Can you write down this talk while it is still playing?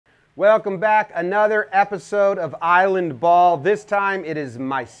Welcome back. Another episode of Island Ball. This time it is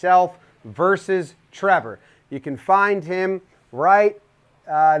myself versus Trevor. You can find him right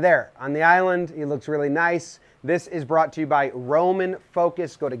there on the island. He looks really nice. This is brought to you by Roman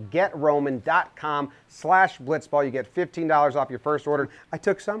Focus. Go to getroman.com/blitzball. You get $15 off your first order. I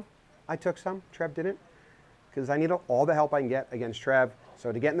took some. Trev didn't, because I need all the help I can get against Trev.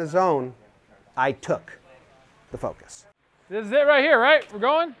 So to get in the zone, I took the Focus. This is it right here, right? We're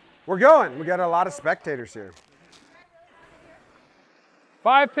going? We're going. We got a lot of spectators here.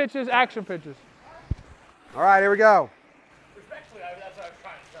 5 pitches, action pitches. All right, here we go. Respectfully, that's what I was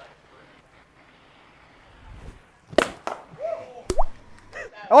trying to say.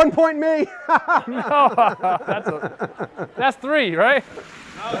 On point me. No, that's 3, right?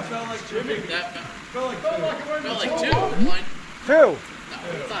 No, it felt like Jimmy. That felt like 2. 2. No,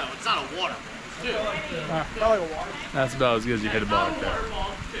 it's not a water ball. That's about as good as you hit a ball like that.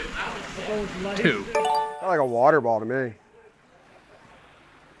 2. Felt like a water ball to me.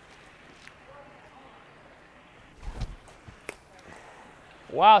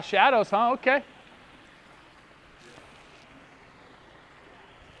 Wow, shadows, huh? Okay.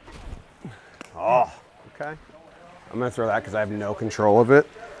 Oh, okay. I'm going to throw that because I have no control of it,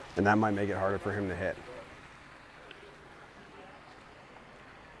 and that might make it harder for him to hit.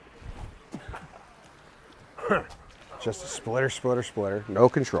 Just a splitter. No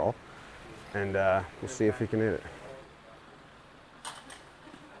control. And we'll see if he can hit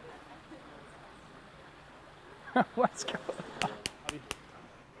Let's go.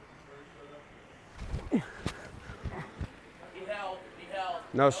 He held.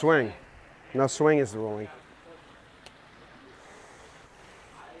 No swing. No swing is the ruling.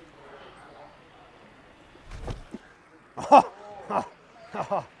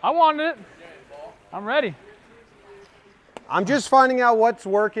 I wanted it. I'm ready. I'm just finding out what's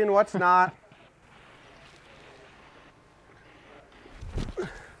working, what's not.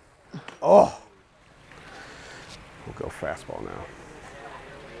 Oh. We'll go fastball now.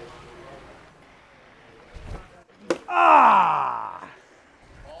 Ah!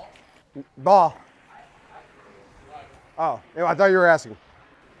 Ball. Oh, I thought you were asking.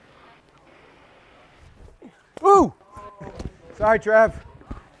 Ooh! Sorry, Trev.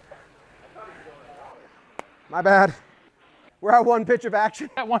 My bad. We're at 1 pitch of action.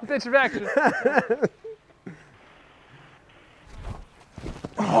 At 1 pitch of action.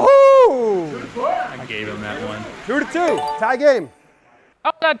 Oh! I gave him that one. 2-2. Tie game.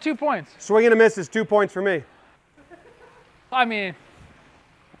 Oh, got 2 points. Swing and a miss is 2 points for me. I mean,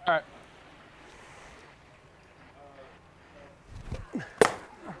 all right.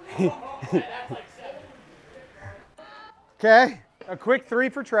 Okay. A quick 3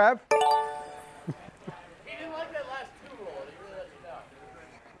 for Trev. He didn't like that last 2 roll. He really let you down.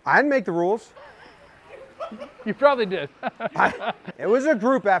 I didn't make the rules. You probably did. It was a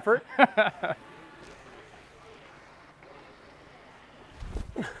group effort.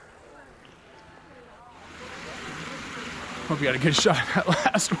 Hope you got a good shot at that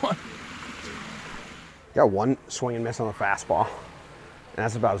last one. Got 1 swing and miss on the fastball. And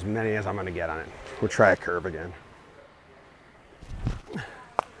that's about as many as I'm going to get on it. We'll try a curve again.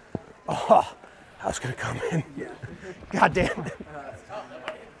 Oh, I was going to come in. God damn it.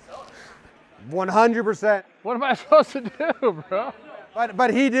 100%. What am I supposed to do, bro?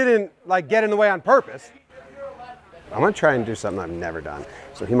 But he didn't like get in the way on purpose. I'm going to try and do something I've never done.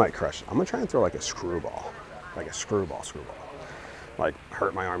 So he might crush it. I'm going to try and throw like a screwball. Like a screwball. Like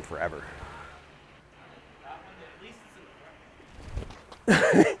hurt my arm forever.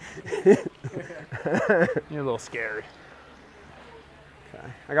 You're a little scary. Okay,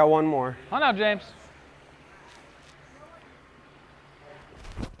 I got 1 more. On now, James.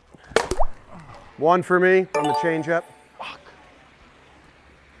 One for me on the changeup.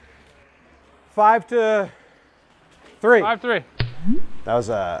 5-3. 5-3.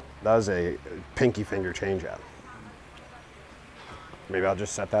 That was a pinky finger changeup. Maybe I'll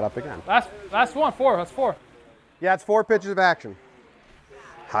just set that up again. Last one, 4. That's 4. Yeah, it's 4 pitches of action.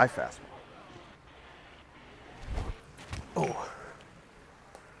 High fastball. Oh.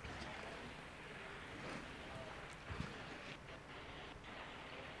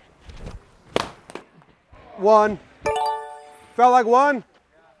 One. Felt like 1.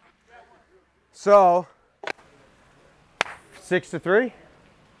 So 6-3.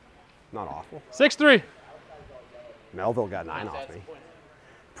 Not awful. 6-3. Melville got 9 off me.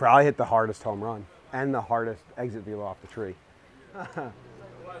 Probably hit the hardest home run and the hardest exit velo off the tree.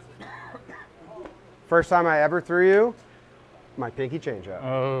 First time I ever threw you, my pinky changeup.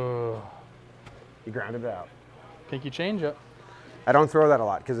 Oh. You grounded it out. Pinky changeup. I don't throw that a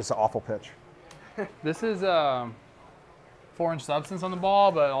lot because it's an awful pitch. This is 4-inch substance on the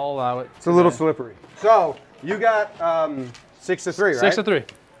ball, but I'll allow it. It's a little slippery. So you got 6-3, right? 6-3.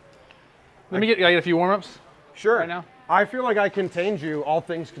 Can I get a few warm-ups? Sure. Right now? I feel like I contained you, all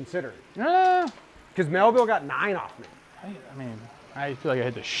things considered. Because Melville got 9 off me. I mean, I feel like I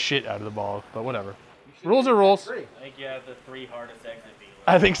hit the shit out of the ball, but whatever. Rules are rules. I think you have the 3 hardest exit feelings.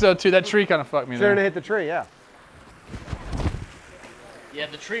 I think so too. That tree kind of fucked me there. Shouldn't have hit the tree, yeah. Yeah,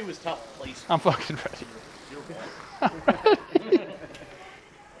 the tree was tough to place. I'm fucking ready.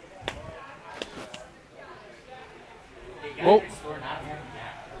 Oh.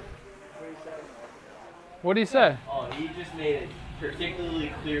 What did he say? Oh, he just made it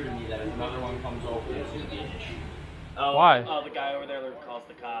particularly clear to me that if another one comes over, it's going to be an issue. Oh, Why? Oh, the guy over there that calls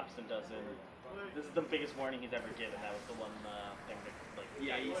the cops and doesn't. This is the biggest warning he's ever given. That was the one thing that, like,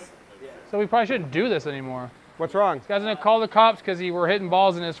 So we probably shouldn't do this anymore. What's wrong? This guy's gonna call the cops because he were hitting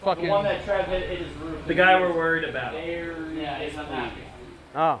balls in his fucking. The one that Trev hit his roof. The guy we're worried about. Yeah, it's not happy.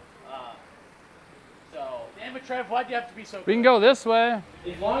 Oh. So, damn it, Trev, why'd you have to be so We can go this way.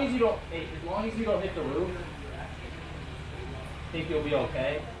 As long as you don't hit the roof, I think you'll be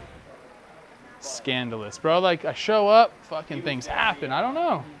okay. Scandalous, bro. Like I show up, fucking things happen. I don't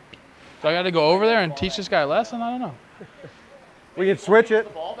know. So I got to go over there and teach this guy a lesson. I don't know. We can switch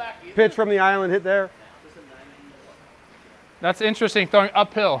it. Pitch from the island, hit there. That's interesting. Throwing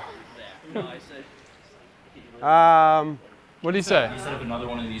uphill. What did he say? He said if another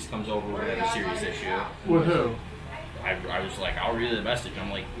one of these comes over, we're going to have a serious issue. With who? I was like, I'll relay the message.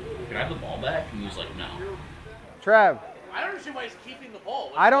 I'm like, can I have the ball back? And he was like, no. Trev, I don't understand why he's keeping the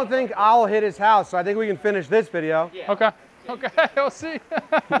ball. I don't think I'll hit his house, so I think we can finish this video. Yeah. Okay. Okay. We'll see.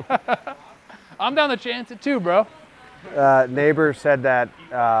 I'm down to chance it too, bro. Neighbor said that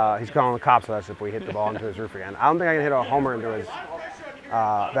he's calling the cops on us if we hit the ball into his roof again. I don't think I can hit a homer into his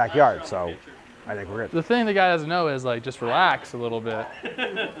backyard, so I think we're good. The thing the guy doesn't know is like just relax a little bit.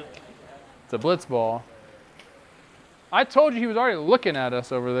 It's a blitz ball. I told you he was already looking at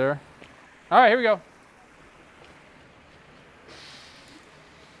us over there. All right, here we go.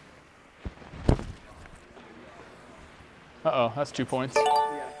 Uh-oh, that's 2 points.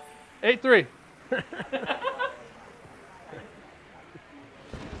 8-3.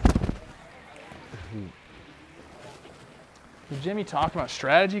 Did Jimmy talk about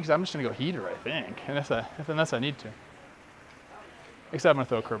strategy? Because I'm just going to go heater, I think. Unless I need to. Except I'm going to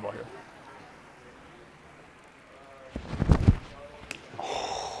throw a curveball here.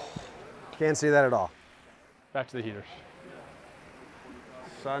 Can't see that at all. Back to the heaters.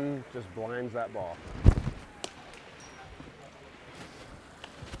 Sun just blinds that ball.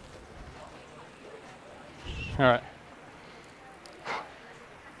 All right.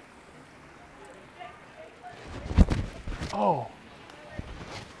 Oh.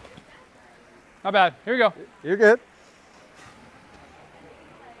 Not bad. Here we go. You're good.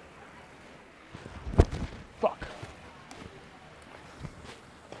 Fuck.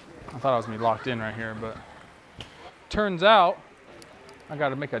 I thought I was going to be locked in right here, but turns out I got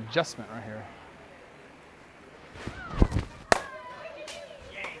to make an adjustment right here.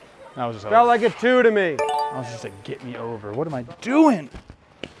 That was just Felt like a 2 to me. I was just like, get me over. What am I doing?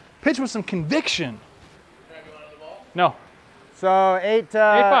 Pitch with some conviction. No. So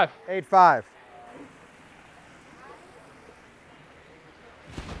 8-5. 8-5.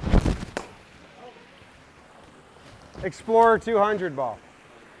 Explorer 200 ball.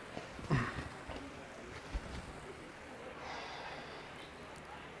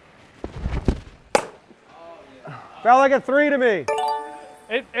 Felt like a 3 to me.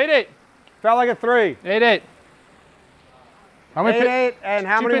 8-8. Felt like a 3. 8-8. How many 8-8, and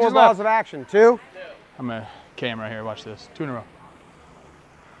how two many more pitches balls left? of action? 2? I'm a cam right here. Watch this. 2 in a row.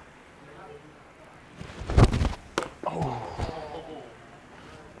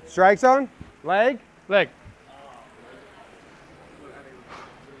 Strike zone? Leg? Leg.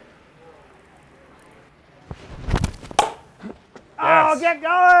 Oh, get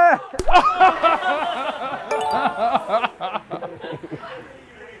going!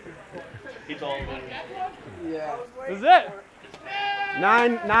 He told me. This is it.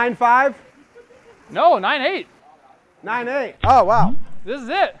 9-5? No, 9-8. 9-8. Oh, wow. This is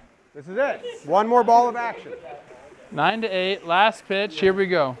it. This is it. One more ball of action. 9-8. Last pitch. Here we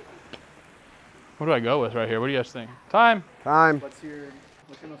go. What do I go with right here? What do you guys think? Time. Time. What's your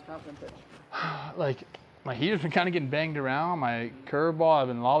most confident pitch? Like, my heater's been kind of getting banged around. My curveball, I've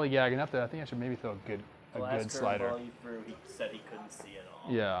been lollygagging up there. I think I should maybe throw a good slider. Ball you threw, he said he couldn't see at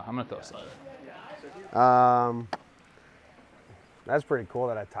all. Yeah, I'm gonna throw something. That's pretty cool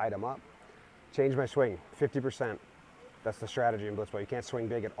that I tied him up. Changed my swing, 50%. That's the strategy in blitzball. You can't swing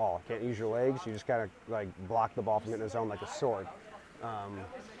big at all. You can't use your legs. You just kind of like block the ball from hitting the zone like a sword.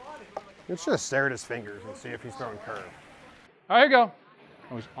 Let's just stare at his fingers and see if he's throwing curve. All right, here you go.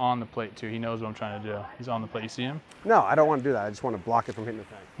 Oh, he's on the plate too. He knows what I'm trying to do. He's on the plate. You see him? No, I don't want to do that. I just want to block it from hitting the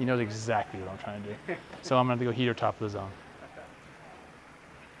thing. He knows exactly what I'm trying to do. So I'm going to go heater top of the zone.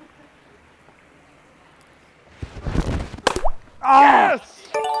 Oh! Yes!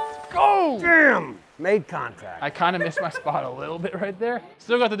 Let's go! Damn! Made contact. I kind of missed my spot a little bit right there.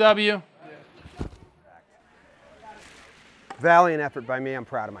 Still got the W. Valiant effort by me. I'm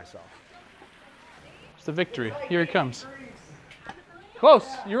proud of myself. It's the victory. Here it comes. Close.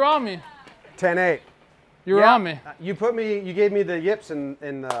 You're on me. 10-8. You were on me. You gave me the yips in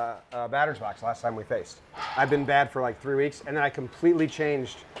the batter's box last time we faced. I've been bad for like 3 weeks, and then I completely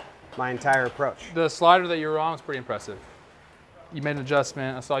changed my entire approach. The slider that you were on was pretty impressive. You made an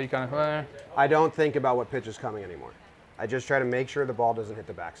adjustment. I saw you kind of. I don't think about what pitch is coming anymore. I just try to make sure the ball doesn't hit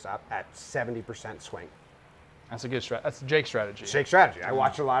the backstop at 70% swing. That's a good strategy. That's Jake's strategy. Jake's strategy. I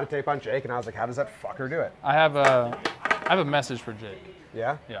watched a lot of tape on Jake, and I was like, how does that fucker do it? I have a message for Jake.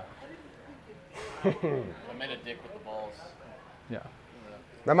 Yeah? Yeah. I made a dick with the balls. Yeah.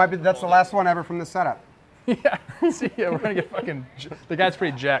 That's the last one ever from this setup. Yeah. See, yeah, we're gonna get fucking. The guy's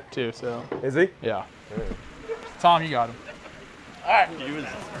pretty jacked too, so. Is he? Yeah. Tom, you got him. All right.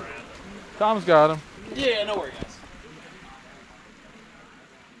 Tom's got him. Yeah, no worries.